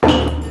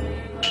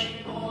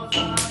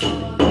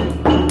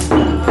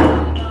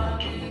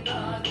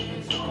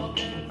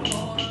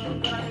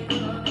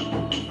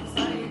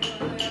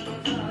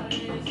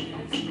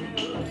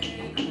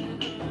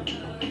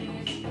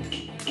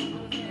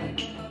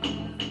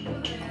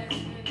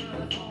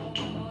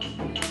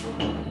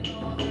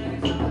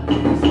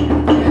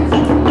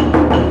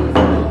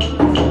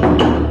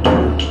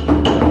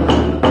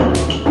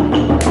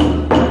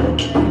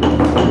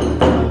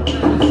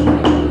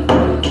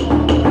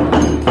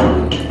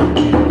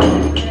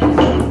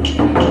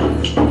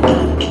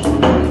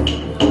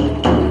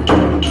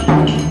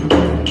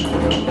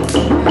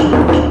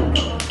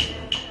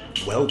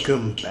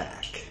Welcome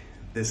back.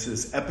 This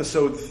is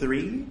episode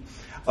 3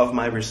 of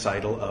my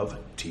recital of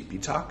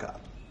Tipiṭaka.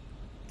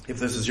 If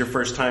this is your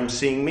first time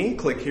seeing me,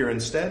 click here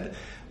instead.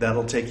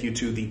 That'll take you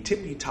to the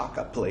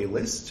Tipiṭaka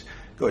playlist.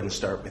 Go ahead and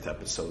start with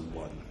episode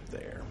 1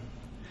 there.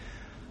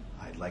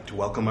 I'd like to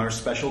welcome our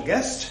special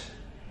guest,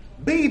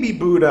 Baby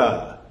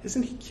Buddha.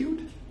 Isn't he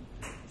cute?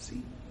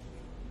 See?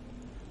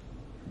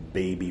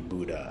 Baby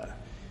Buddha.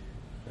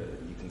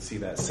 You can see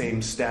that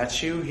same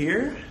statue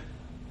here.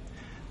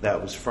 That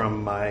was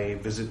from my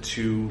visit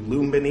to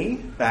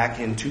Lumbini back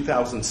in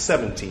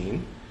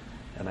 2017,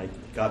 and I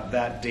got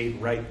that date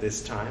right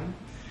this time.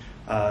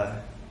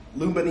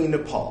 Lumbini,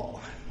 Nepal,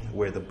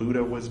 where the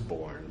Buddha was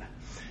born.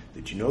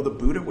 Did you know the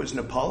Buddha was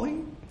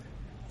Nepali?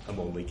 I'm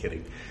only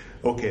kidding.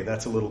 Okay,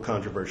 that's a little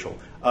controversial.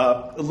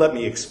 Let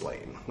me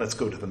explain. Let's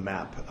go to the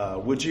map.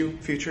 Would you,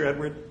 future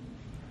Edward?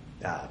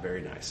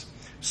 Very nice.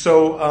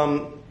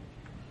 So,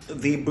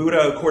 the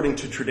Buddha, according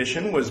to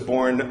tradition, was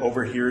born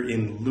over here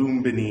in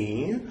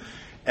Lumbini,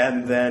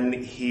 and then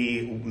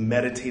he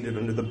meditated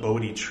under the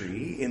Bodhi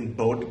tree in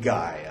Bodh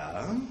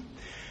Gaya,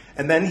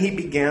 and then he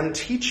began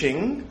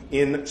teaching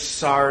in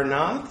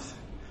Sarnath,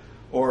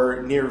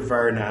 or near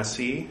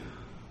Varanasi,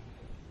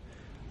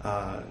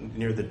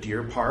 near the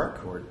deer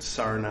park, or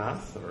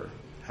Sarnath, or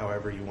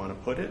however you want to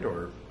put it,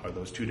 or are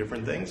those two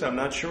different things? I'm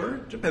not sure.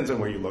 Depends on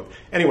where you look.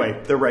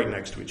 Anyway, they're right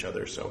next to each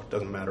other, so it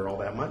doesn't matter all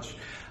that much.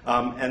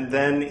 And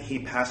then he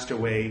passed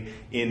away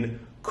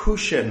in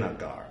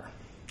Kushinagar.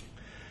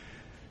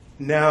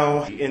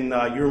 Now, you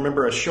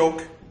remember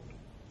Ashok?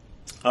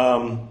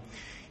 There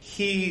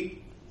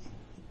he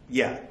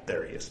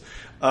is.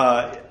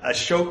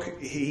 Ashok,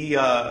 he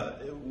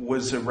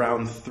was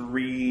around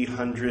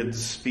 300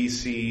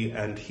 BC,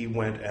 and he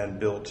went and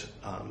built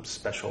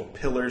special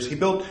pillars. He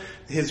built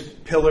his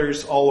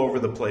pillars all over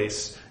the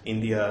place,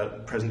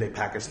 India, present-day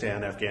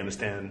Pakistan,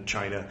 Afghanistan,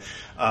 China.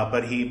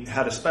 But he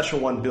had a special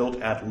one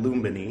built at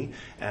Lumbini,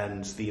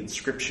 and the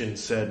inscription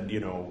said,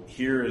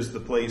 here is the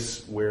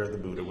place where the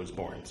Buddha was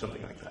born,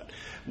 something like that.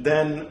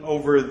 Then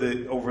over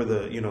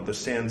the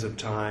sands of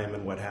time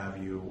and what have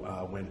you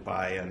went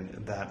by,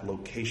 and that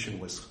location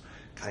was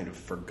kind of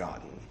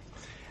forgotten.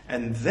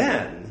 And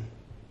then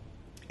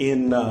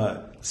in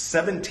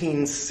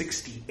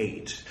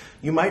 1768,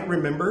 you might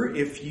remember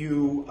if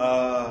you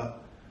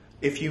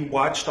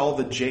watched all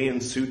the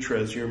Jain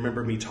Sutras, you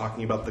remember me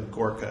talking about the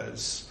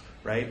Gorkhas,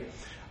 right?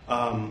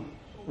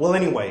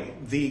 Anyway,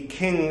 the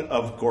king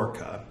of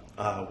Gorkha,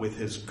 with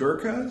his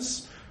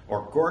Gurkhas,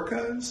 or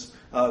Gorkhas,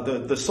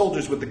 the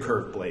soldiers with the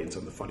curved blades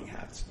and the funny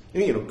hats.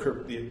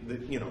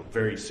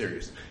 Very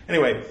serious.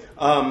 Anyway,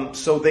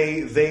 so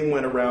they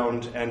went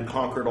around and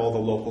conquered all the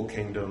local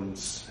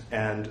kingdoms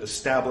and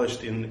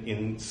established in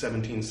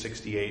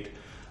 1768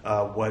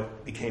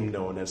 what became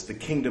known as the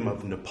Kingdom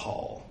of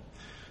Nepal.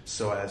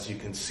 So as you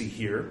can see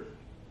here,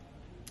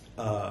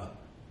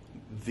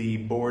 the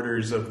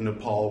borders of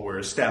Nepal were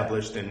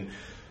established in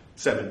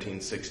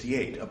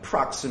 1768,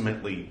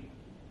 approximately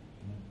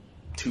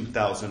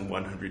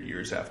 2,100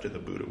 years after the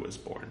Buddha was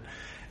born.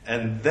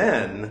 And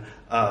then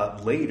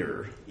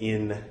later,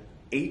 in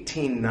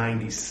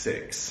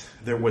 1896,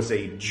 there was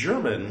a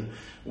German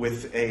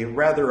with a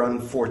rather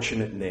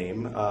unfortunate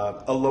name,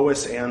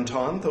 Alois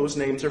Anton. Those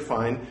names are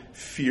fine.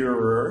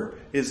 Führer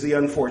is the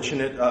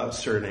unfortunate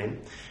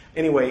surname.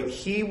 Anyway,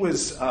 he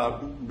was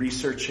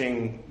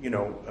researching,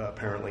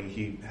 apparently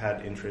he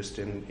had interest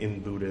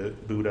in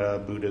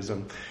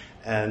Buddhism,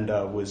 and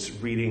was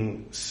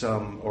reading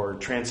some, or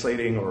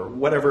translating, or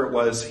whatever it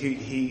was.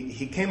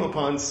 He came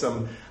upon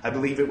some, I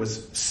believe it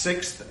was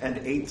 6th and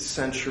 8th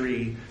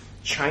century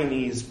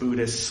Chinese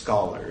Buddhist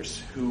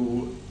scholars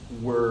who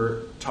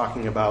were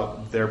talking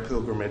about their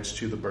pilgrimage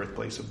to the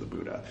birthplace of the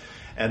Buddha.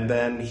 And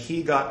then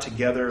he got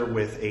together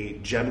with a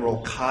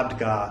General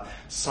Khadga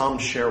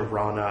Samsher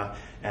Rana,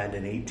 and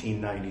in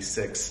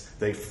 1896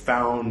 they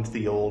found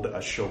the old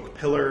Ashok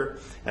pillar,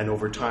 and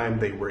over time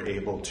they were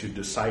able to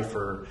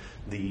decipher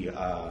the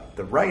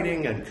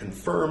writing and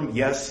confirm,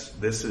 yes,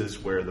 this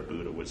is where the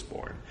Buddha was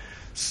born.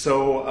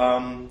 So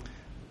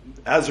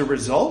as a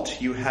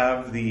result, you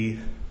have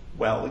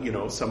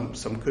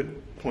some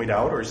could point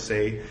out or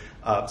say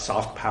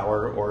soft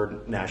power or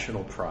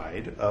national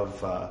pride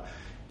of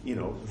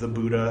the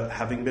Buddha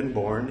having been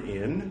born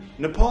in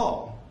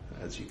Nepal.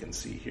 As you can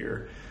see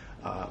here,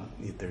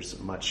 there's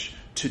much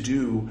to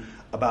do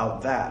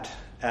about that.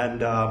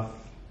 And the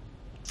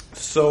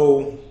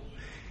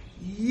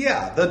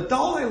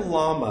Dalai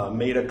Lama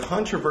made a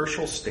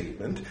controversial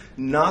statement,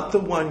 not the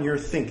one you're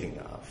thinking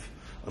of.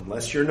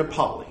 Unless you're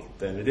Nepali,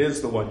 then it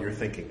is the one you're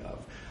thinking of.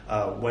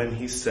 When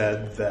he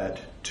said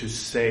that to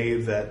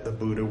say that the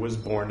Buddha was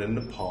born in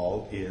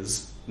Nepal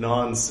is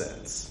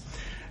nonsense.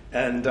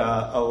 And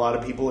a lot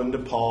of people in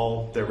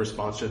Nepal, their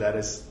response to that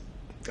is,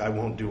 I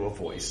won't do a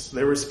voice.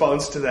 Their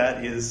response to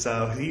that is,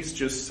 he's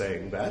just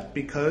saying that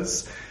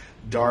because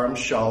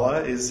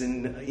Dharamshala is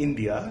in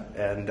India,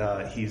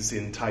 and he's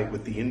in tight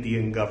with the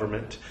Indian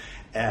government.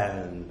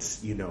 And,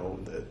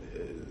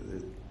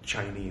 the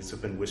Chinese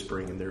have been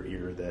whispering in their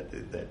ear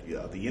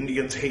that the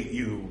Indians hate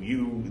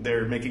you,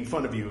 they're making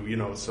fun of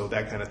you, so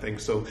that kind of thing.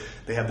 So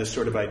they have this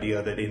sort of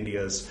idea that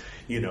India's,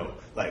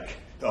 like,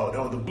 oh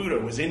no, the Buddha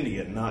was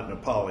Indian, not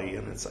Nepali.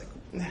 And it's like,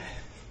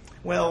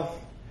 well,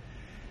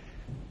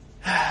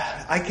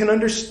 I can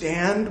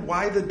understand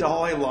why the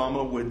Dalai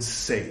Lama would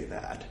say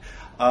that.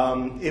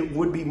 It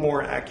would be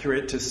more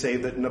accurate to say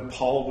that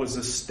Nepal was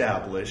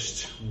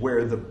established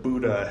where the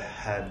Buddha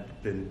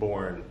had been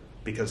born,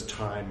 because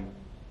time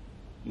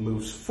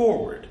moves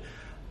forward.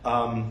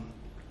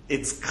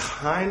 It's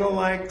kind of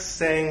like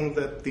saying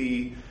that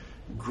the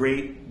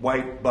great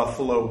white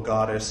buffalo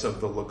goddess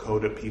of the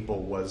Lakota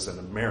people was an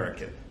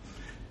American.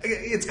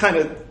 It's kind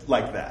of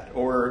like that.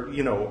 Or,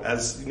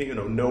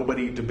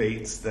 nobody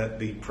debates that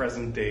the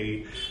present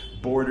day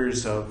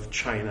borders of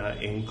China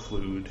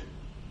include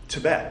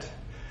Tibet.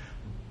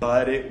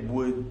 But it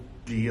would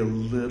be a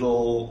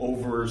little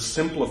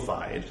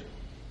oversimplified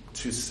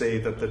to say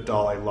that the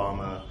Dalai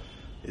Lama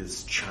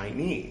is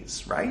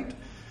Chinese, right?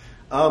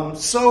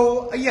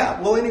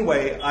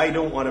 Anyway, I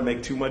don't want to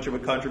make too much of a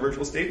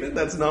controversial statement.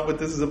 That's not what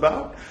this is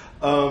about.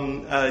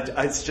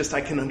 It's just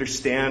I can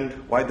understand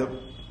why the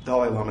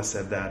Dalai Lama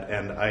said that,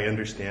 and I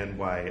understand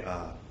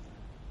why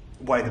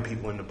the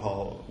people in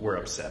Nepal were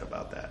upset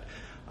about that.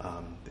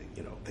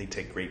 They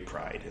take great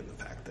pride in the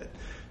fact that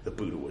the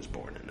Buddha was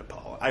born in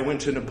Nepal. I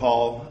went to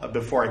Nepal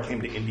before I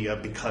came to India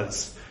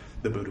because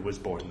the Buddha was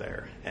born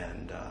there,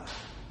 and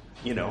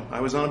I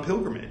was on a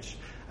pilgrimage.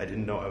 I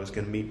didn't know I was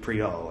going to meet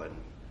Priyal and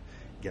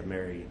get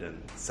married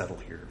and settle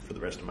here for the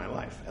rest of my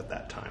life at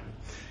that time.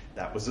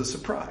 That was a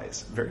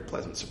surprise, a very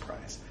pleasant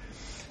surprise.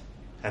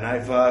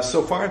 And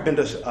so far I've been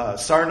to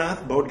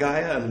Sarnath, Bodh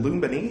Gaya, and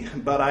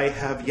Lumbini, but I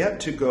have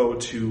yet to go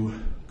to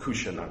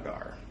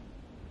Kushinagar.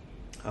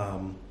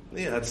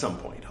 At some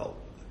point I'll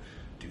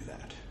do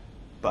that.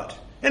 But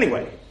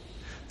anyway,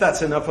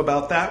 that's enough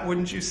about that,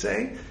 wouldn't you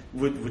say?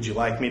 Would you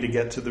like me to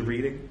get to the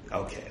reading?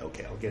 Okay,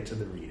 I'll get to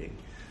the reading.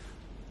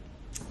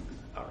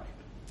 All right.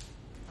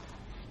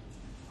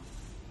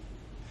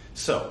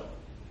 So,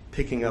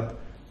 picking up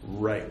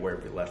right where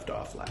we left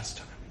off last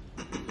time.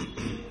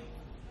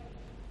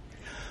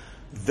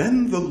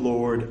 Then the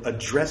Lord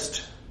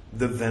addressed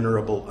the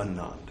Venerable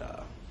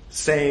Ananda,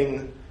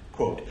 saying,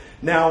 quote,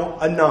 "Now,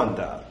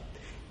 Ananda,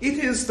 it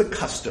is the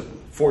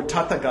custom for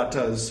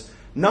Tathagatas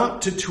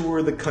not to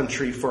tour the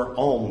country for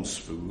alms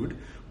food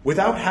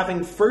without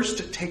having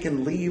first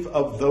taken leave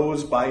of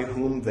those by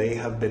whom they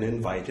have been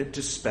invited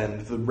to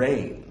spend the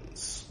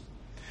rains."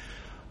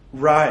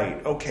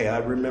 Right, okay, I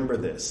remember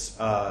this.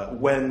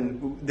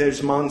 When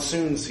there's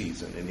monsoon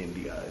season in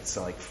India, it's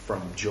like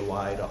from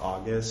July to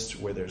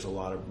August, where there's a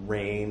lot of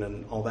rain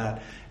and all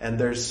that. And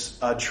there's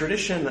a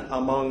tradition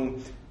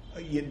among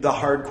the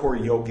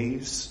hardcore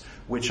yogis,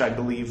 which I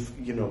believe,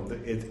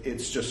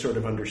 it's just sort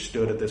of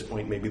understood at this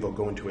point. Maybe they'll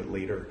go into it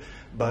later.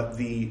 But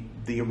the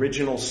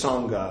original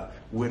Sangha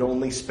would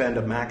only spend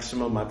a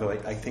maximum of,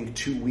 I think,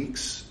 2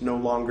 weeks, no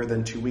longer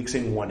than 2 weeks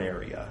in one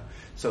area.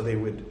 So they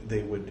would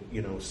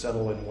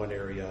settle in one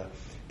area.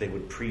 They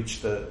would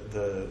preach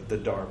the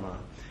Dharma,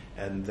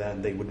 and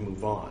then they would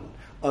move on.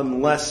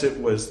 Unless it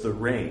was the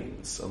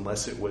rains,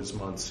 unless it was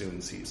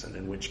monsoon season,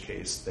 in which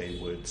case they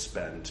would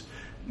spend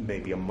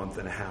maybe a month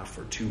and a half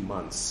or 2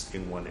 months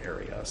in one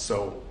area.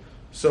 So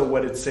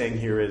what it's saying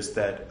here is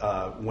that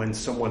when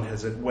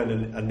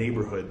a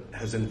neighborhood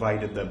has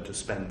invited them to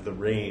spend the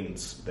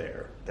rains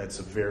there, that's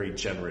a very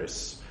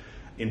generous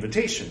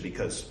invitation,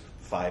 because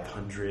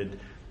 500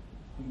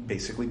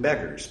 basically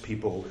beggars,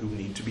 people who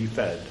need to be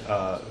fed,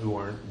 who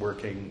aren't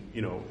working,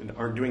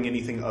 aren't doing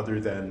anything other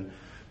than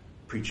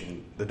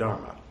preaching the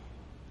Dharma.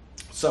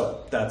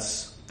 So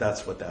that's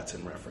what that's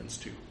in reference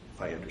to,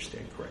 if I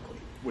understand correctly,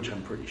 which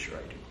I'm pretty sure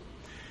I do.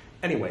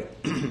 Anyway,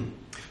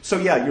 so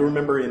yeah, you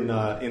remember in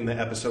the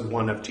episode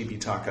 1 of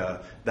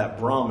Tipiṭaka, that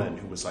Brahmin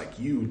who was like,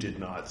 you did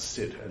not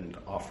sit and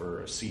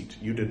offer a seat,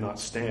 you did not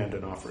stand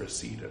and offer a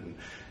seat and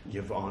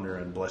give honor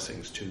and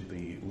blessings to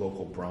the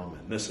local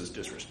Brahmin. This is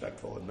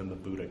disrespectful. And then the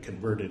Buddha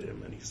converted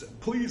him, and he said,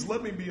 please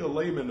let me be a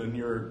layman in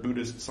your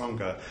Buddhist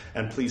Sangha,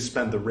 and please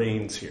spend the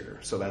rains here.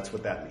 So that's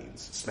what that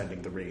means.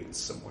 Spending the rains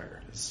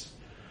somewhere is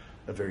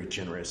a very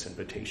generous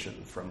invitation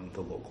from the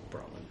local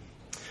Brahmin.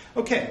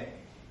 Okay.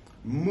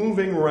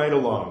 Moving right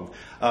along,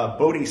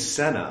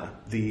 Bodhisattva,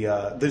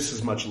 this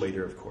is much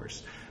later, of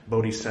course.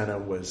 Bodhisattva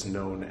was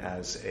known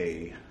as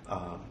a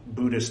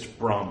Buddhist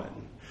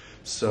Brahmin.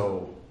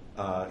 So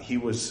he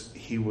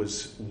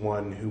was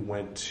one who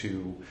went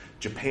to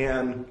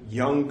Japan,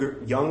 young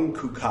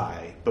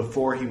Kukai,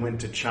 before he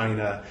went to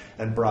China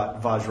and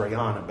brought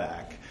Vajrayana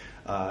back.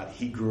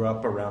 He grew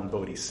up around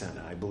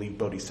Bodhisattva. I believe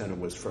Bodhisattva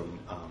was from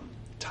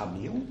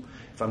Tamil.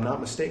 If I'm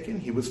not mistaken,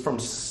 he was from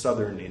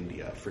southern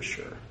India for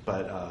sure.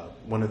 But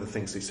one of the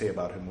things they say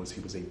about him was he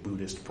was a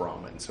Buddhist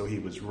Brahmin. So he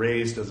was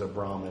raised as a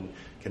Brahmin,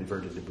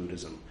 converted to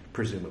Buddhism,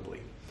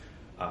 presumably.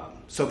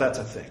 So that's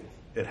a thing.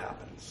 It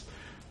happens.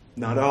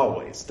 Not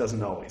always.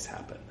 Doesn't always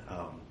happen.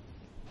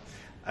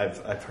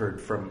 I've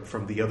heard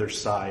from the other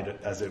side,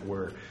 as it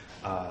were.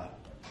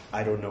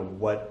 I don't know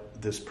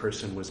what this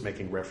person was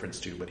making reference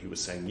to, but he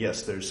was saying,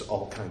 yes, there's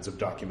all kinds of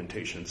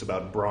documentations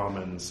about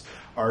Brahmins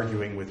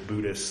arguing with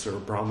Buddhists or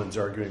Brahmins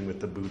arguing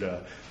with the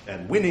Buddha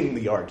and winning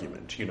the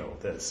argument.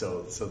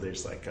 So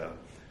there's like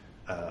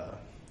a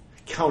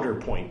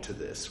counterpoint to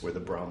this, where the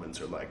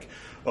Brahmins are like,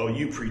 oh,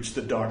 you preach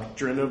the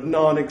doctrine of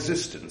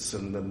non-existence.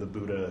 And then the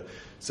Buddha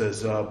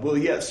says, well,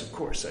 yes, of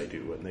course I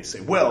do. And they say,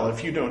 well,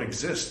 if you don't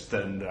exist,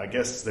 then I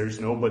guess there's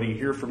nobody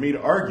here for me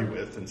to argue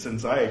with. And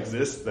since I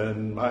exist,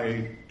 then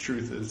my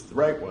truth is the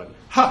right one.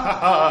 Ha ha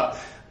ha!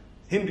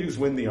 Hindus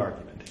win the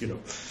argument,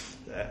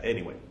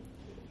 Anyway.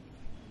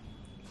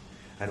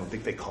 I don't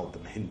think they called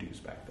them Hindus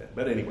back then.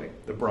 But anyway,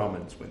 the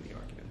Brahmins win the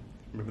argument.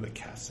 Remember the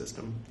caste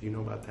system? Do you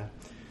know about that?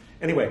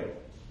 Anyway.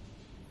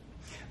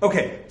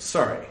 Okay,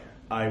 sorry.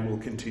 I will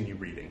continue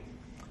reading.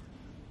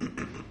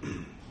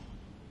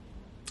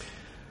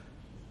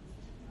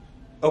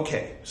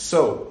 Okay,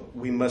 so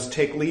we must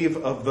take leave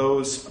of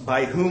those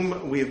by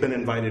whom we have been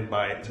invited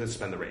to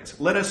spend the rains.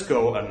 Let us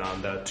go,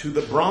 Ananda, to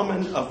the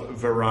Brahmin of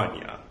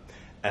Varanya,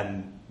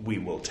 and we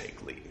will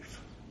take leave.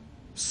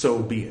 So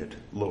be it,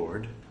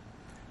 Lord,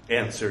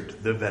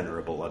 answered the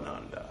Venerable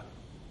Ananda.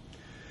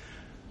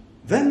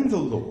 Then the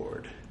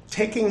Lord,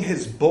 taking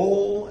his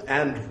bowl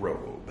and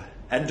robe,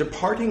 and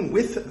departing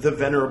with the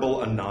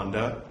Venerable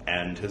Ananda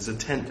and his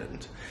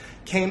attendant,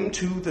 came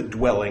to the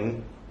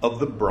dwelling of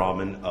the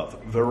Brahmin of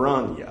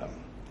Varanya.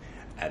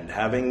 And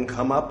having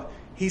come up,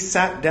 he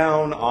sat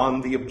down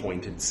on the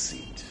appointed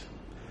seat.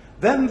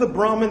 Then the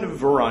Brahmin of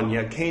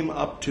Varanya came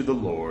up to the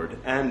Lord,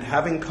 and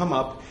having come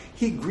up,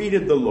 he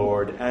greeted the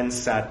Lord and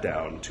sat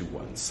down to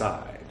one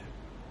side.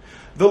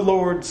 The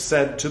Lord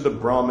said to the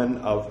Brahmin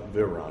of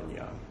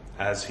Varanya,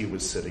 as he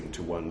was sitting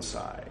to one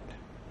side,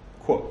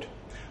 quote,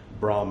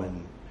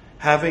 Brahmin,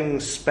 having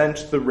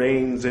spent the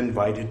rains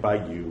invited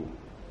by you,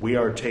 we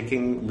are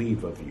taking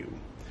leave of you.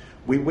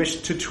 We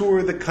wish to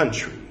tour the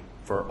country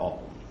for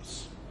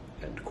alms.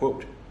 End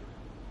quote.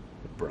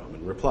 The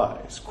Brahmin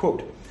replies,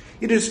 quote,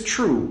 It is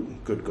true,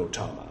 good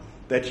Gautama,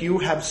 that you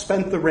have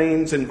spent the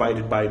rains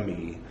invited by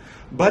me,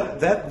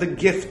 but that the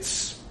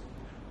gifts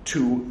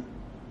to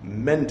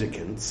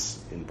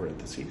mendicants, in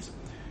parentheses,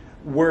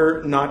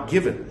 were not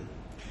given.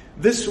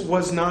 This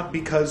was not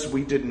because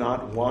we did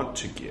not want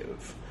to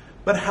give,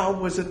 but how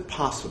was it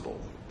possible?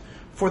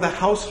 For the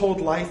household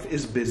life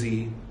is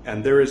busy,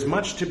 and there is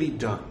much to be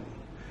done.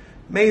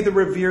 May the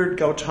revered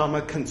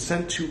Gautama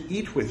consent to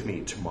eat with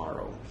me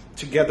tomorrow,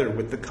 together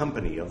with the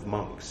company of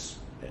monks.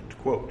 End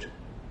quote.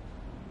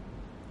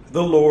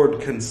 The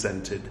Lord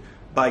consented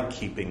by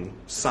keeping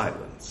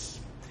silence.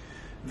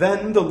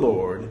 Then the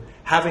Lord,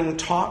 having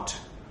taught,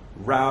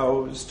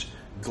 roused,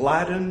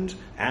 gladdened,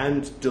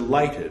 and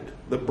delighted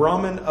the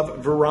Brahmin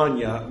of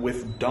Varanya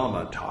with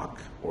Dhamma talk,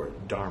 or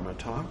Dharma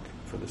talk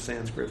for the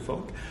Sanskrit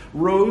folk,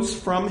 rose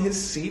from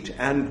his seat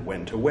and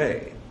went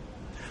away.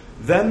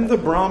 Then the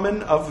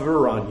Brahmin of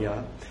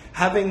Varanya,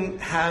 having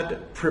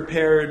had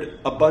prepared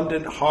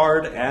abundant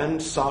hard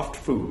and soft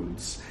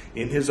foods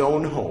in his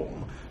own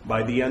home,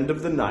 by the end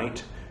of the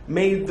night,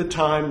 made the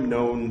time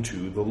known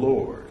to the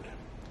Lord.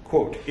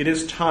 Quote, It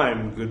is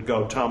time, good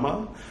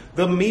Gautama,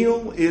 the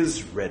meal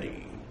is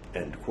ready.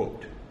 End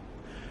quote.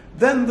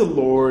 Then the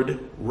Lord,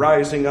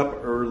 rising up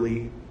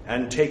early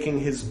and taking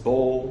his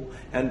bowl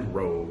and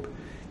robe,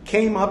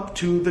 came up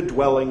to the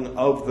dwelling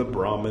of the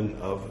Brahmin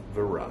of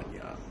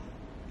Varanya.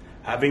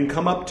 Having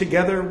come up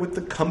together with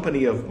the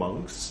company of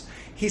monks,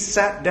 he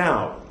sat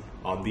down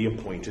on the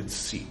appointed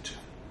seat.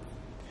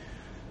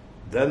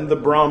 Then the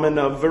Brahmin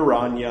of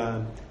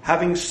Varanya,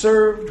 having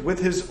served with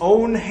his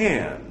own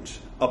hand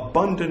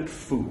abundant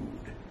food,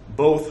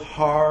 both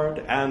hard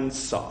and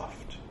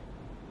soft,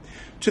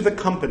 to the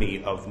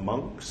company of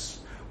monks,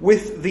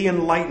 with the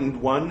enlightened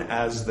one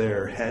as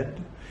their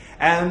head,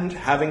 and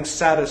having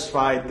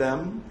satisfied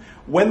them,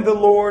 when the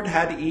Lord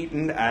had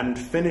eaten and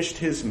finished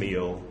his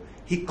meal,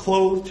 he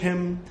clothed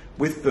him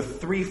with the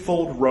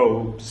threefold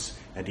robes,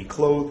 and he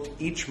clothed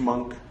each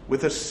monk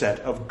with a set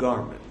of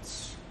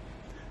garments.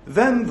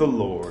 Then the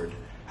Lord,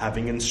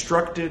 having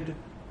instructed,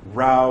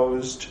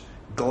 roused,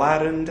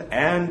 gladdened,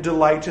 and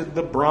delighted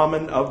the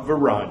Brahmin of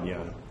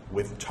Varanya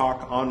with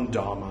talk on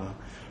Dhamma,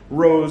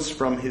 rose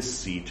from his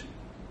seat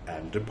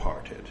and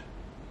departed.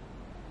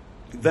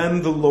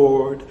 Then the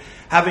Lord,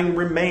 having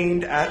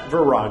remained at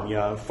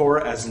Varanya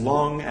for as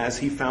long as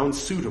he found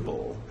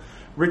suitable,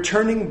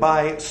 returning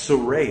by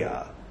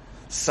Suraya,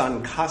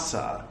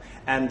 Sankasa,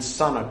 and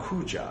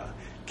Sanakuja,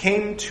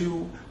 came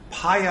to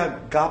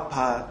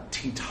Pārājika,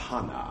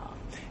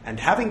 and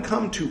having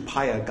come to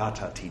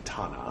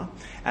Pārājika,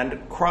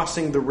 and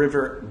crossing the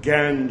river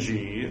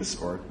Ganges,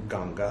 or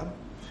Ganga,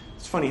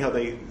 it's funny how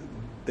they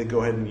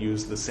go ahead and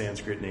use the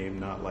Sanskrit name,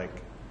 not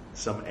like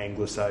some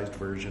anglicized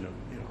version of,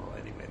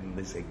 anyway, and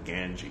they say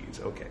Ganges,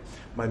 okay.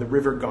 By the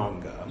river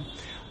Ganga,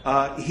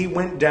 he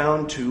went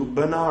down to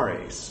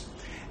Benares,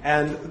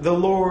 And the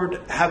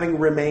Lord, having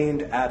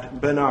remained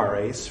at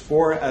Benares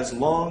for as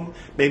long,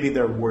 maybe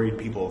they're worried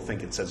people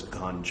think it says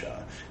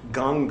Ganja.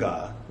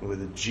 Ganga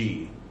with a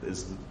G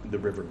is the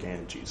river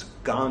Ganges.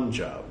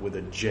 Ganja with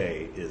a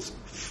J is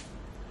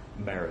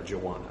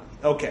marijuana.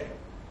 Okay,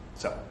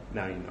 so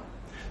now you know.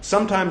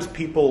 Sometimes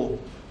people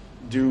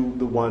do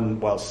the one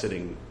while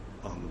sitting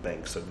on the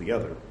banks of the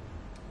other.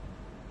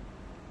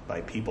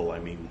 By people, I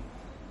mean,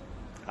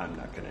 I'm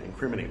not going to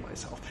incriminate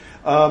myself.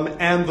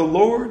 And the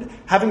Lord,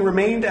 having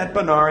remained at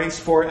Benares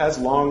for as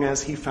long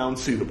as he found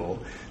suitable,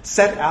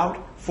 set out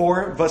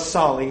for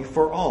Vassali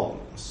for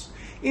alms.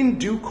 In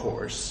due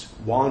course,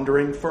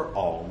 wandering for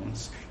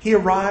alms, he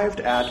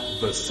arrived at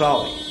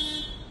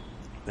Vassali.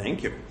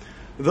 Thank you.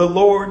 The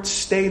Lord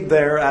stayed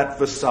there at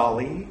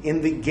Vassali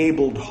in the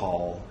gabled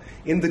hall,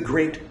 in the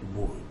great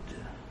wood.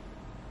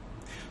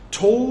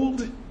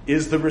 Told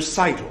is the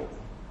recital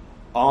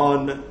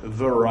on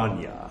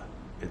Varanya,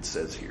 it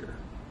says here.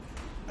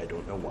 I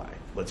don't know why.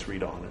 Let's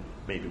read on and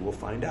maybe we'll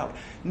find out.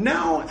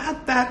 Now,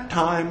 at that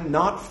time,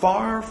 not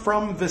far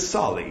from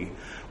Vassali,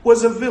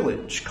 was a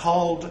village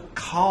called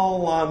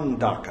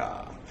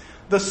Kalandaka.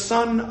 The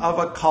son of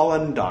a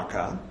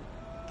Kalandaka,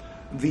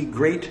 the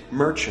great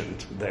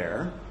merchant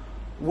there,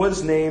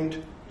 was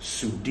named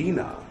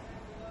Sudina,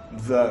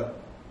 the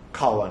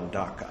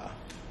Kalandaka.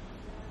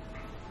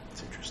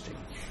 It's interesting.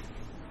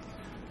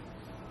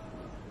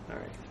 All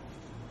right.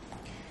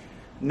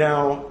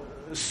 Now,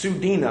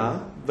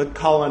 Sudina, the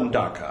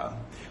Kalandaka,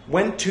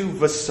 went to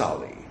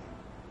Vassali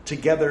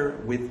together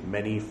with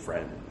many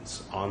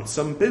friends on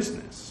some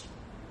business.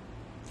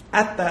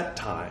 At that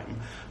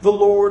time, the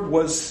Lord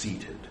was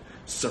seated,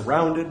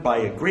 surrounded by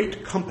a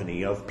great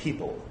company of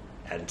people,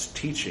 and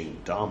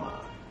teaching Dhamma.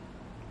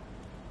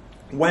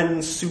 When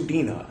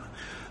Sudina,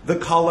 the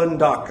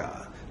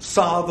Kalandaka,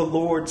 saw the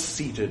Lord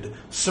seated,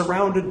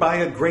 surrounded by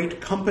a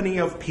great company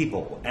of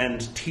people,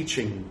 and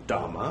teaching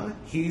Dhamma,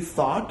 he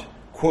thought,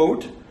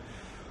 quote,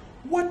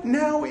 "What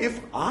now if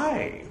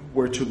I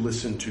were to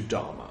listen to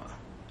Dhamma?"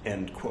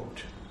 End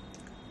quote.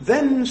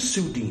 Then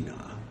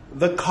Sudina,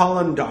 the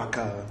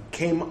Kalandaka,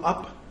 came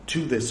up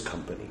to this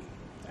company,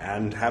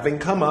 and having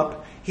come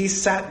up, he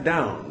sat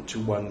down to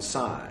one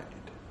side.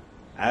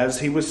 As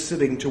he was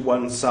sitting to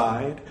one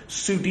side,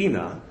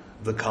 Sudina,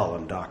 the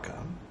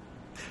Kalandaka,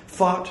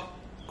 thought,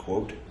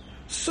 quote,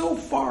 "So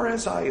far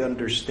as I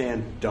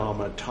understand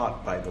Dhamma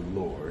taught by the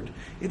Lord,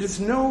 it is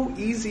no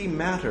easy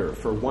matter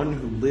for one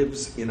who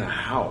lives in a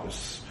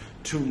house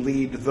to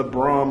lead the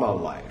Brahma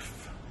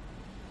life,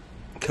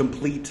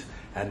 complete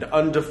and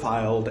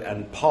undefiled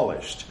and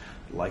polished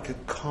like a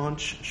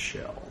conch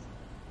shell.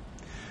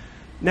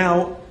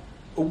 Now,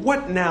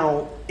 what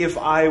now if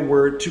I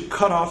were to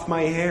cut off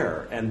my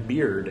hair and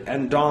beard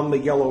and don the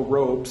yellow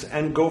robes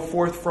and go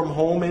forth from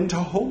home into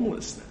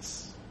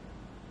homelessness?"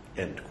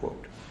 End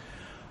quote.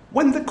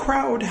 When the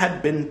crowd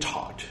had been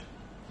taught,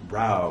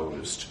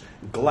 roused,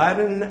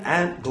 gladdened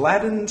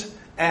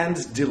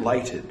and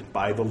delighted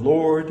by the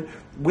Lord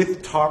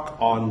with talk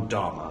on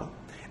Dhamma,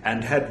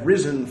 and had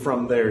risen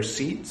from their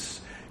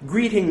seats,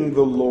 greeting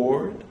the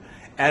Lord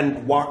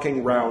and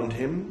walking round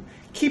him,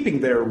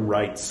 keeping their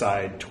right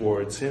side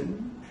towards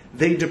him,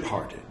 they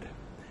departed.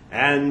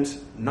 And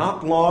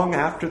not long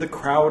after the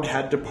crowd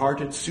had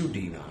departed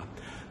Sudina,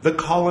 the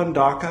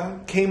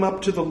Kalandaka came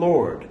up to the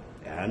Lord,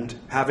 and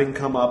having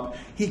come up,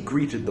 he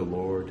greeted the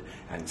Lord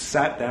and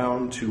sat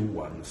down to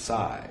one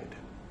side.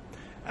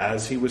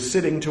 As he was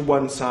sitting to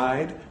one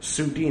side,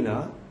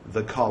 Sudina,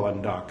 the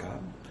Kalandaka,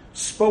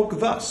 spoke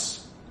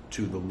thus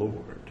to the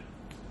Lord.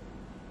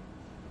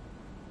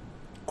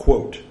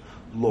 Quote,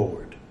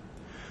 "Lord,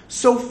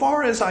 so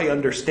far as I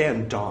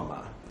understand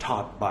Dhamma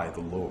taught by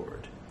the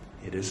Lord,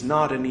 it is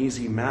not an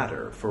easy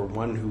matter for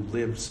one who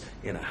lives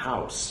in a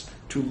house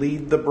to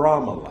lead the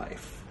Brahma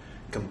life,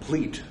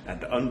 complete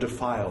and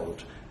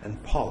undefiled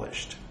and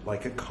polished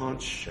like a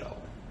conch shell.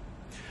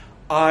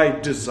 I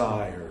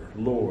desire,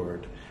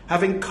 Lord,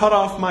 having cut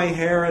off my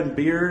hair and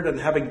beard and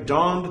having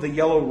donned the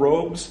yellow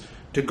robes,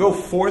 to go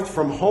forth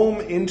from home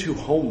into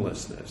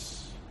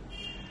homelessness.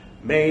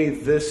 May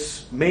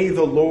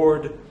the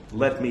Lord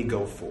let me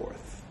go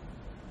forth."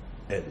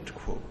 End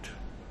quote.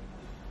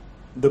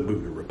 The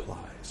Buddha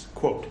replies,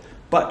 quote,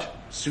 "But,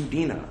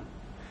 Sudina,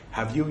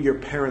 have you your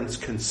parents'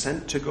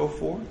 consent to go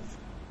forth?"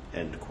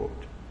 End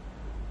quote.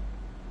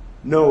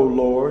 "No,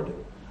 Lord,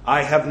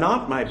 I have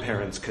not my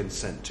parents'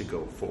 consent to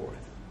go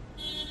forth."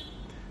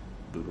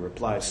 Buddha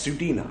replies,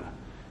 "Sudina,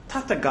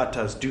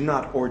 Tathagatas do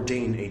not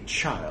ordain a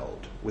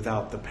child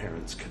without the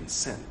parents'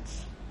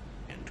 consent."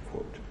 End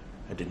quote.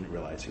 I didn't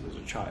realize he was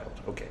a child.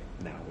 Okay,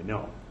 now we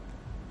know.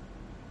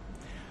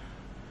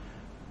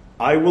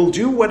 "I will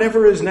do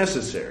whatever is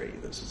necessary,"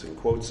 this is in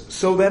quotes,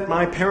 "so that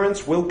my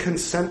parents will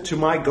consent to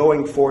my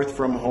going forth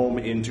from home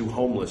into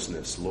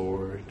homelessness,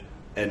 Lord."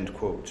 End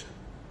quote.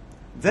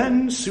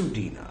 Then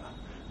Sudina,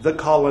 the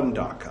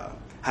Kalandaka,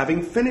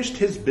 having finished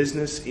his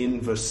business in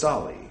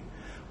Vassali,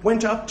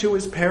 went up to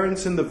his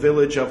parents in the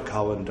village of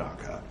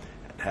Kalandaka,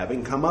 and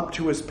having come up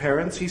to his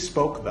parents, he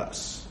spoke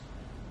thus,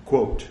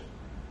 quote,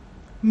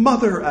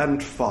 Mother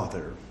and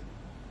father.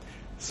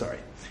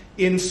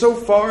 In so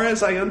far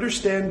as I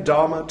understand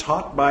Dhamma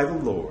taught by the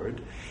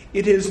Lord,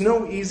 it is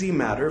no easy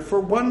matter for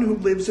one who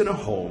lives in a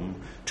home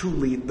to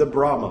lead the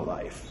Brahma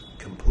life,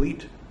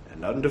 complete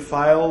and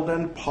undefiled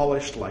and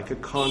polished like a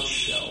conch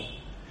shell.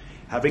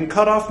 Having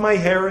cut off my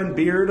hair and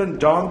beard and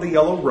donned the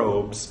yellow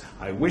robes,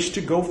 I wish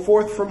to go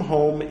forth from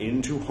home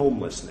into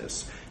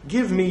homelessness.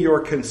 Give me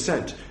your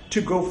consent to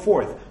go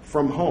forth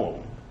from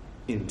home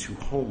into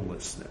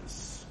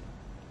homelessness.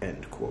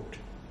 End quote.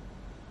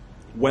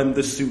 When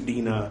the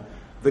Sudina,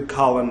 the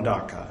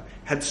Kalandaka,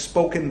 had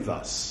spoken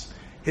thus,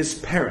 his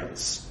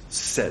parents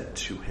said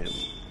to him,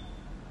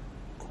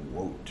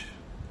 quote,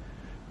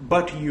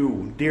 But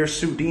you, dear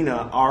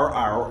Sudina, are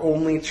our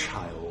only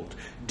child,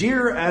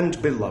 dear and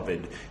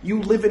beloved.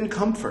 You live in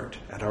comfort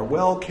and are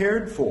well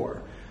cared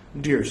for.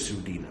 Dear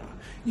Sudina,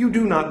 you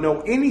do not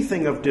know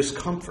anything of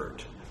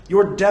discomfort.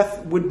 Your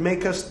death would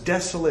make us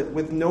desolate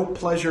with no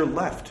pleasure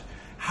left.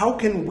 How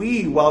can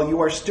we, while you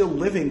are still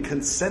living,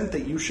 consent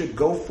that you should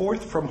go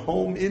forth from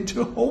home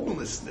into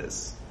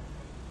homelessness?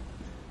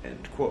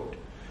 End quote.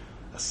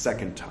 A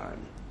second time,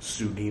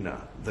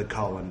 Sudina, the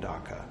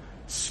Kalandaka,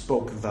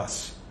 spoke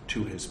thus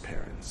to his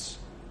parents.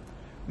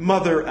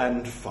 Mother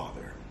and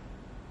father.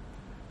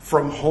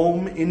 From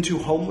home into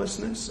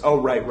homelessness? Oh,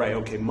 right,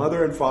 okay.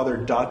 Mother and father, ...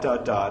 and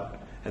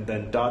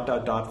then ...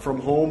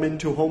 from home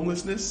into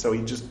homelessness. So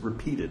he just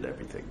repeated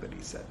everything that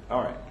he said.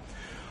 All right.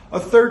 A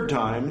third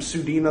time,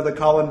 Sudina the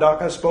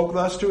Kalandaka spoke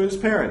thus to his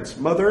parents.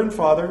 Mother and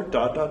father, ...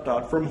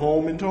 from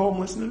home into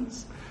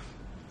homelessness.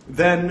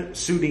 Then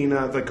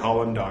Sudina the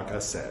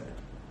Kalandaka said,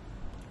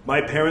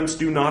 My parents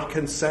do not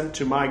consent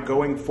to my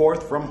going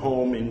forth from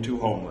home into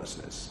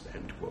homelessness.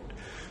 End quote.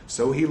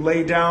 So he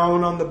lay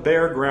down on the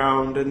bare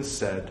ground and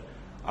said,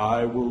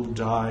 I will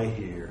die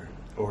here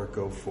or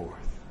go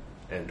forth.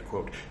 End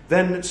quote.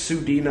 Then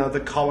Sudina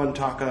the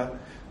Kalandaka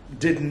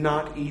did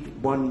not eat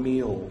one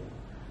meal,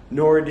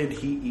 nor did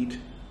he eat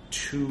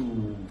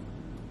two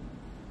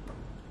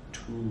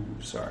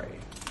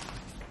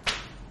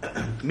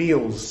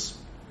meals,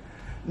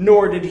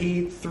 nor did he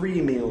eat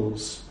 3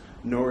 meals,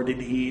 nor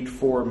did he eat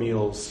 4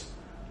 meals,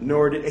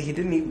 he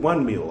didn't eat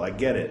 1 meal, I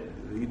get it.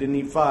 He didn't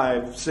eat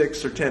 5,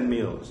 6, or 10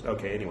 meals.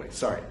 Okay, anyway,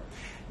 sorry.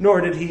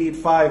 Nor did he eat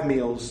 5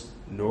 meals,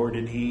 nor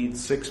did he eat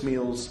 6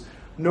 meals,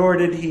 nor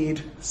did he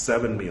eat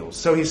 7 meals.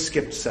 So he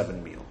skipped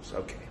 7 meals.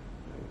 Okay.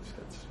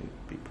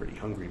 He'd be pretty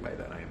hungry by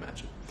then, I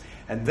imagine.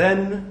 And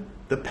then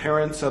the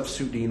parents of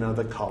Sudina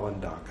the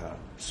Kalandaka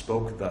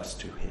spoke thus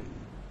to him,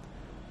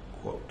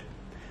 quote,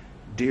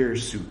 Dear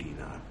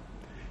Sudina,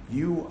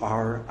 you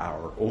are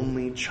our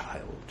only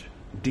child,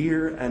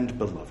 dear and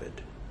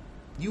beloved.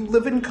 You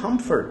live in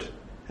comfort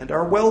and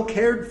are well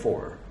cared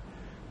for.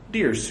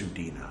 Dear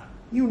Sudina,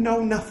 you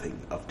know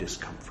nothing of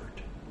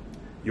discomfort.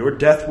 Your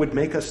death would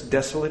make us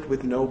desolate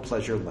with no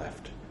pleasure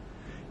left.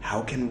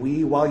 How can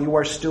we, while you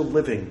are still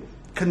living,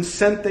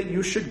 consent that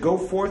you should go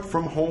forth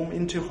from home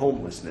into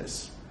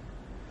homelessness?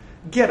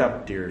 Get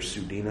up, dear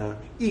Sudina,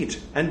 eat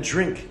and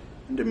drink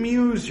and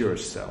amuse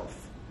yourself.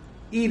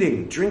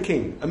 Eating,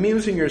 drinking,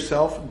 amusing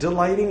yourself,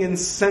 delighting in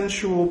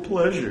sensual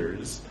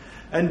pleasures,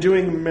 and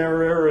doing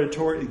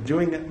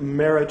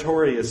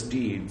meritorious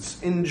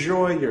deeds.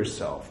 Enjoy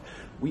yourself.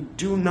 We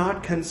do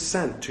not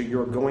consent to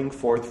your going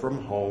forth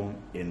from home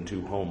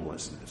into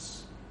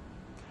homelessness.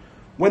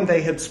 When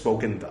they had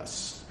spoken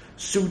thus,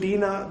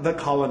 Sudina the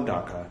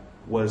Kalandaka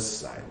was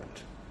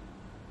silent.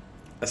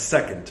 A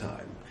second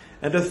time,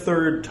 and a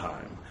third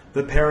time,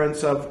 the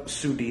parents of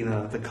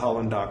Sudina the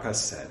Kalandaka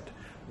said,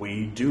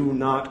 We do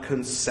not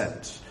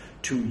consent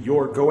to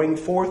your going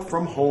forth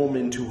from home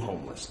into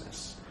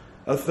homelessness.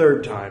 A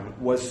third time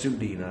was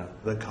Sudina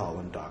the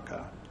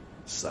Kalandaka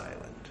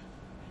silent.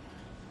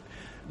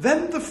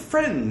 Then the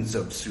friends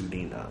of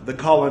Sudina the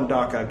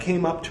Kalandaka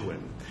came up to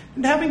him,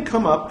 and having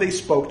come up, they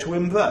spoke to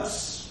him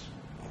thus,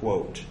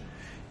 quote,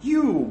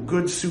 You,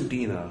 good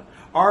Sudina,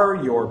 are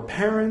your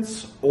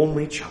parents'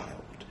 only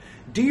child,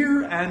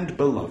 dear and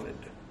beloved.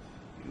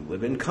 You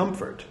live in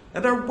comfort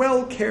and are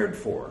well cared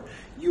for.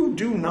 You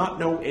do not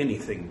know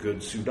anything, good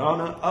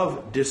Sudana,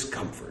 of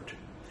discomfort.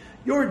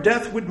 Your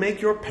death would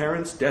make your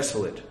parents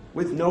desolate,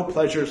 with no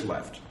pleasures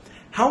left.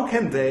 How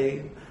can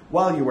they,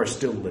 while you are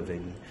still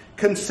living,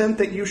 consent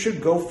that you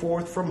should go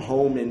forth from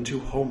home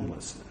into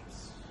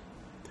homelessness?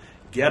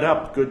 Get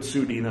up, good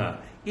Sudina.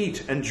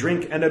 Eat and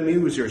drink and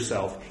amuse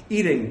yourself.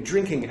 Eating,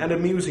 drinking, and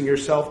amusing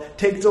yourself,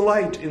 take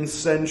delight in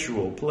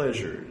sensual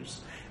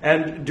pleasures.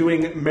 And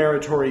doing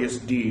meritorious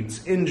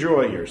deeds,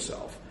 enjoy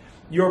yourself.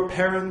 Your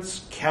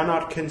parents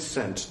cannot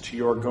consent to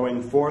your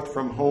going forth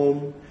from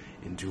home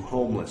into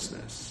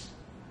homelessness.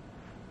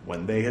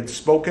 When they had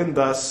spoken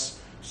thus,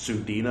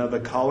 Sudina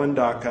the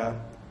Kalandaka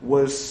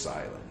was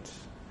silent.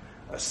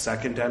 A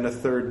second and a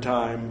third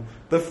time,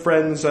 the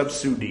friends of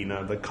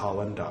Sudina the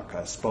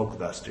Kalandaka spoke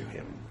thus to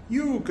him.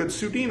 You, good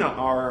Sudina,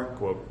 are,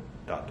 quote, ...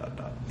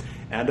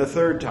 And a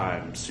third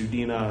time,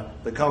 Sudina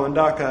the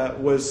Kalandaka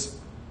was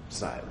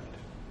silent.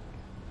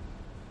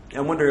 I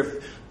wonder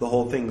if the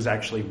whole thing's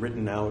actually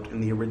written out in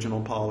the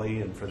original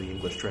Pali, and for the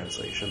English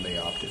translation they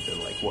opted to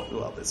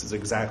well, this is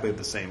exactly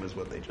the same as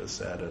what they just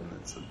said, and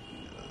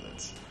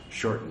let's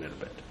shorten it a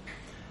bit.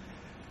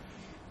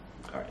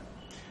 All right.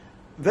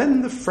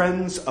 Then the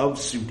friends of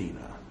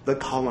Sudina, the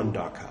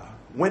Kalandaka,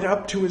 went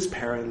up to his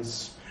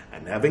parents,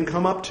 and having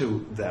come up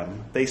to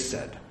them, they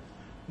said,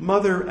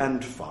 "Mother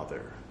and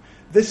father,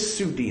 this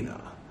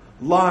Sudina,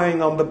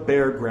 lying on the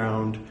bare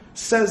ground,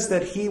 says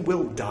that he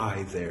will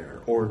die there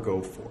or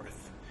go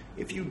forth.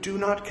 If you do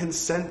not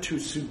consent to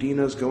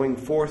Sudina's going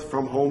forth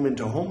from home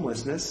into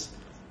homelessness,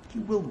 he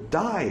will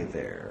die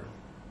there.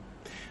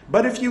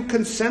 But if you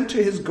consent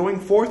to his going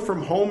forth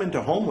from home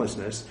into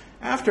homelessness,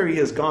 after he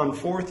has gone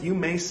forth, you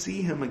may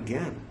see him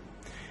again.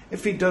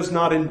 If he does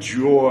not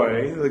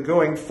enjoy the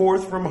going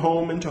forth from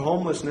home into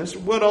homelessness,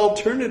 what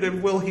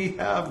alternative will he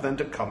have than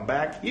to come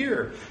back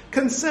here?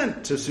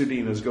 Consent to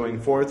Sudina's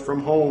going forth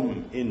from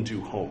home into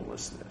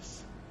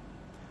homelessness."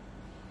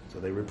 So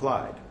they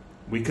replied,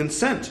 "We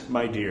consent,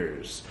 my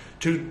dears,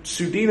 to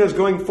Sudina's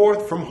going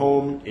forth from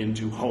home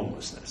into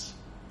homelessness,"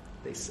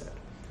 they said.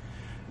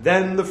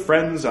 Then the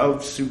friends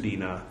of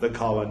Sudina, the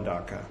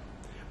Kalandaka,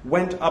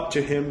 went up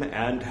to him,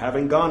 and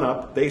having gone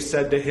up, they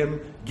said to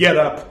him, "Get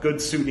up, good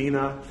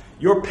Sudina.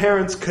 Your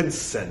parents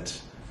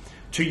consent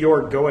to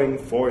your going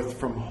forth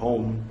from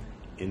home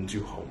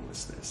into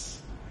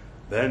homelessness."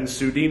 Then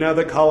Sudina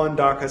the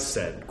Kalandaka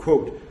said,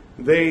 quote,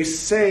 "They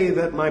say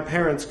that my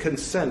parents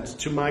consent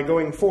to my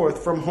going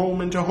forth from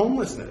home into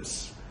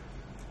homelessness."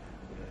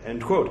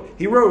 End quote.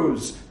 He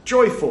rose,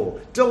 joyful,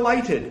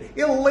 delighted,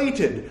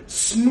 elated,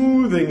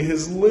 smoothing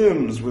his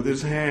limbs with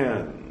his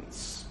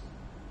hands.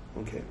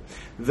 Okay.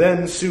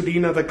 Then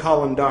Sudina the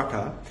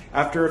Kalandaka,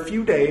 after a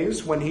few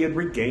days, when he had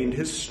regained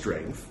his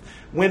strength,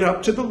 went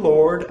up to the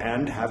Lord,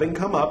 and having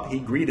come up, he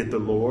greeted the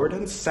Lord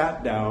and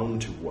sat down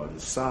to one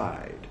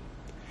side.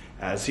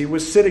 As he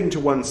was sitting to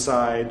one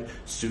side,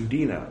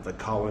 Sudina the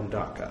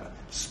Kalandaka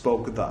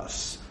spoke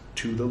thus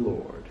to the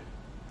Lord: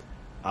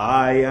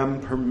 "I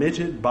am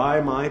permitted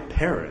by my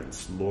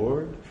parents,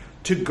 Lord,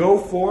 to go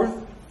forth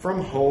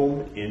from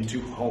home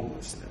into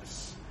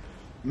homelessness.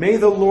 May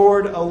the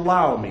Lord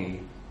allow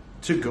me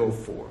to go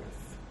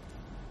forth."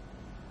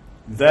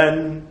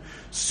 Then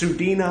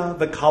Sudina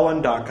the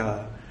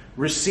Kalandaka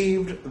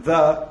received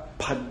the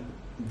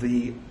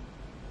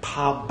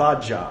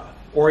Pabbaja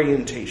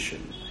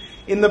orientation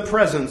in the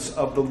presence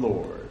of the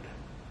Lord,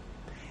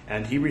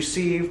 and he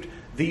received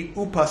the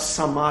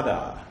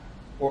Upasamada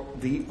or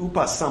the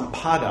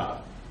Upasampada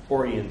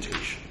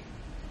orientation.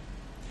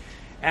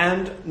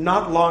 And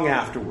not long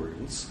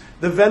afterwards,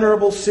 the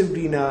Venerable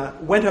Sudina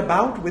went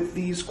about with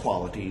these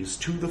qualities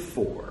to the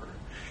fore.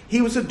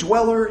 He was a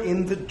dweller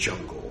in the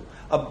jungle,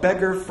 a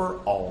beggar for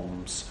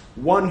alms,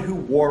 one who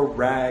wore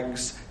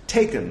rags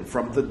taken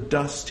from the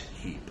dust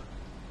heap,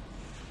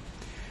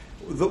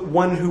 the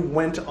one who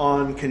went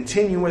on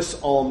continuous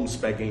alms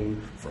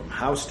begging from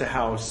house to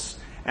house,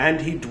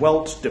 and he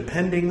dwelt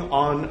depending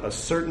on a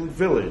certain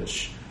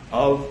village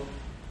of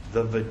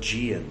the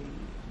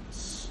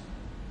Vajiyans.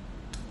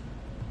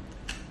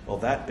 Well,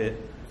 that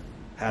bit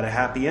had a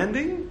happy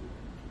ending,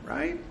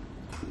 right?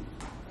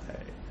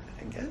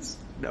 I guess?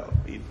 No,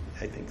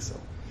 I think so.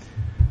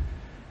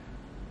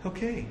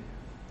 Okay.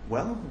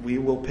 Well, we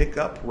will pick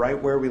up right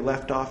where we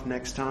left off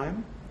next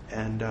time,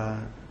 and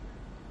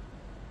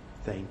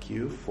thank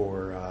you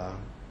for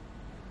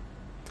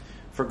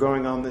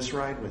going on this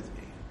ride with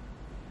me.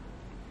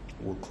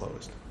 We'll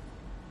close.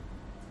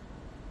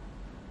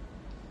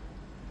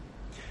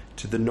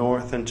 To the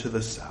north and to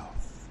the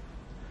south,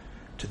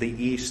 to the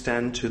east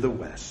and to the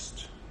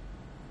west,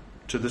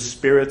 to the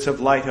spirits of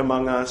light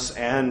among us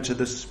and to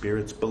the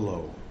spirits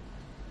below,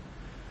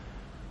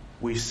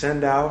 we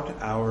send out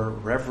our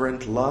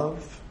reverent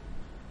love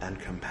and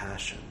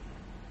compassion.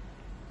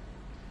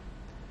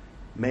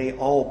 May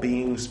all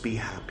beings be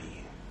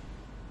happy.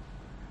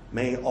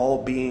 May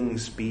all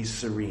beings be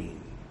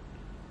serene.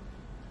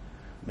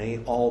 May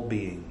all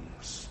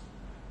beings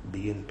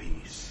be in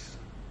peace.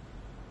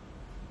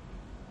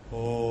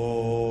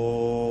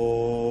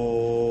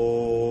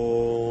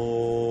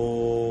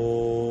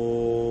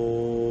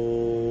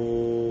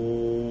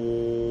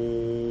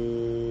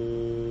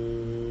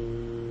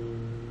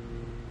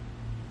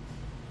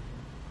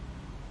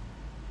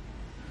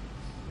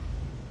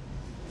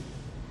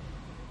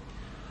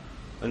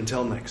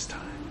 Until next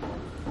time.